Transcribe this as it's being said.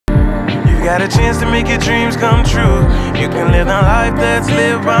got a chance to make your dreams come true. You can live a life that's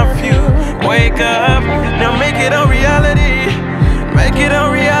lived by few. Wake up, now make it a reality. Make it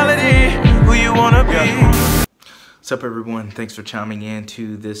a reality, who you wanna be. What's up, everyone? Thanks for chiming in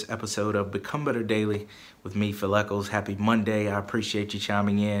to this episode of Become Better Daily with me, Phil Echols. Happy Monday. I appreciate you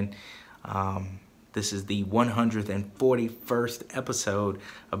chiming in. This is the 141st episode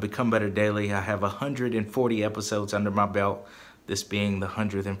of Become Better Daily. I have 140 episodes under my belt, this being the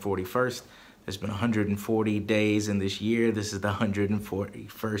 141st. There's been 140 days in this year. This is the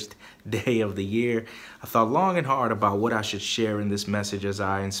 141st day of the year. I thought long and hard about what I should share in this message as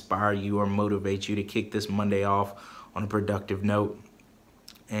I inspire you or motivate you to kick this Monday off on a productive note.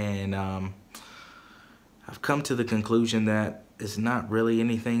 And I've come to the conclusion that it's not really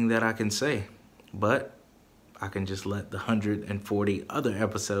anything that I can say, but I can just let the 140 other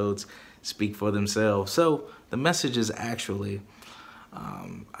episodes speak for themselves. So the message is actually,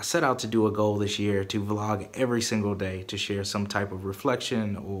 I set out to do a goal this year to vlog every single day, to share some type of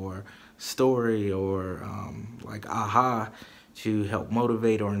reflection or story or like aha, to help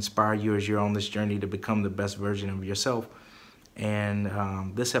motivate or inspire you as you're on this journey to become the best version of yourself.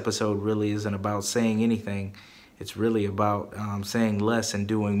 And this episode really isn't about saying anything. It's really about saying less and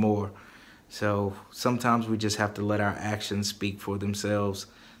doing more. So sometimes we just have to let our actions speak for themselves.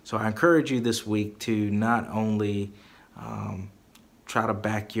 So I encourage you this week to not only try to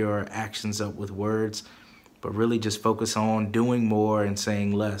back your actions up with words, but really just focus on doing more and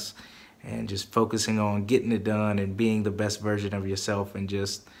saying less, and just focusing on getting it done and being the best version of yourself, and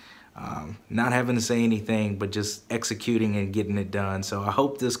just not having to say anything, but just executing and getting it done. So I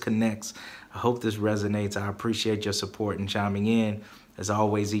hope this connects. I hope this resonates. I appreciate your support and chiming in. As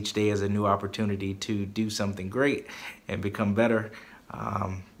always, each day is a new opportunity to do something great and become better.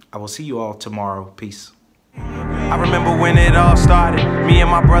 I will see you all tomorrow. Peace. I remember when it all started, me and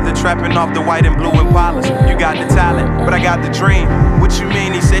my brother trapping off the white and blue Impalas. You got the talent, but I got the dream. What you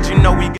mean? He said, you know we